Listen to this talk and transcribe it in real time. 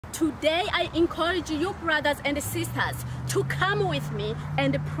Today I encourage you brothers and sisters to come with me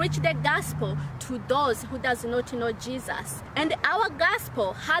and preach the gospel to those who does not know Jesus. And our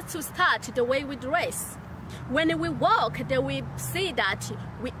gospel has to start the way we dress. When we walk, they will see that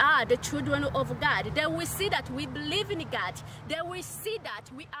we are the children of God. They will see that we believe in God. They will see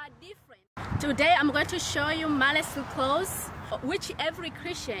that we are different. Today I'm going to show you modesty clothes which every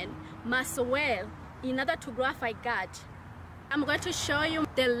Christian must wear in order to glorify God. I'm going to show you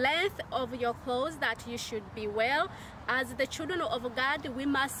the length of your clothes that you should be wear. As the children of God, we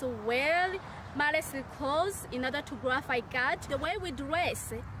must wear modesty clothes in order to glorify God. The way we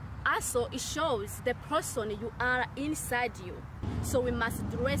dress also it shows the person you are inside you. So we must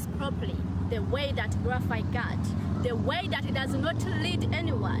dress properly, the way that glorify God, the way that it does not lead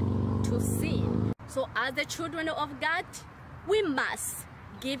anyone to sin. So as the children of God, we must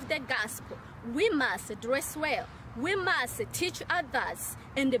give the gospel. We must dress well. We must teach others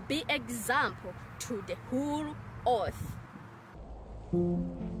and be example to the whole earth.